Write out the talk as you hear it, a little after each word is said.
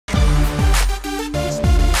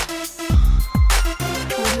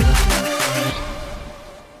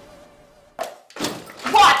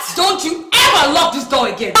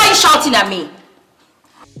shouting at me?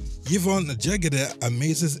 Yvonne Jegede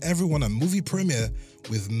amazes everyone at movie premiere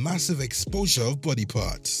with massive exposure of body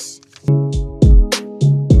parts.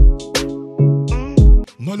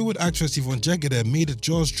 Nollywood actress Yvonne Jegede made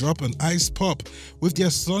jaws drop and eyes pop with the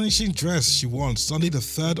astonishing dress she wore Sunday the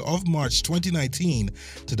 3rd of March 2019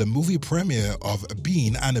 to the movie premiere of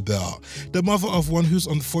Being Annabelle. The mother of one whose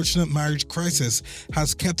unfortunate marriage crisis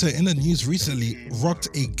has kept her in the news recently rocked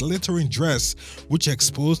a glittering dress which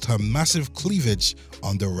exposed her massive cleavage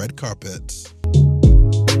on the red carpet.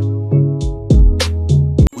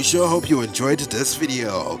 We sure hope you enjoyed this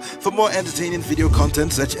video. For more entertaining video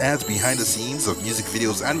content such as behind the scenes of music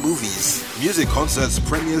videos and movies, music concerts,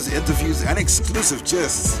 premieres, interviews, and exclusive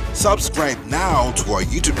gists, subscribe now to our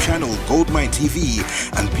YouTube channel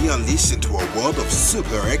GoldmyneTV and be unleashed into a world of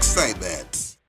super excitement.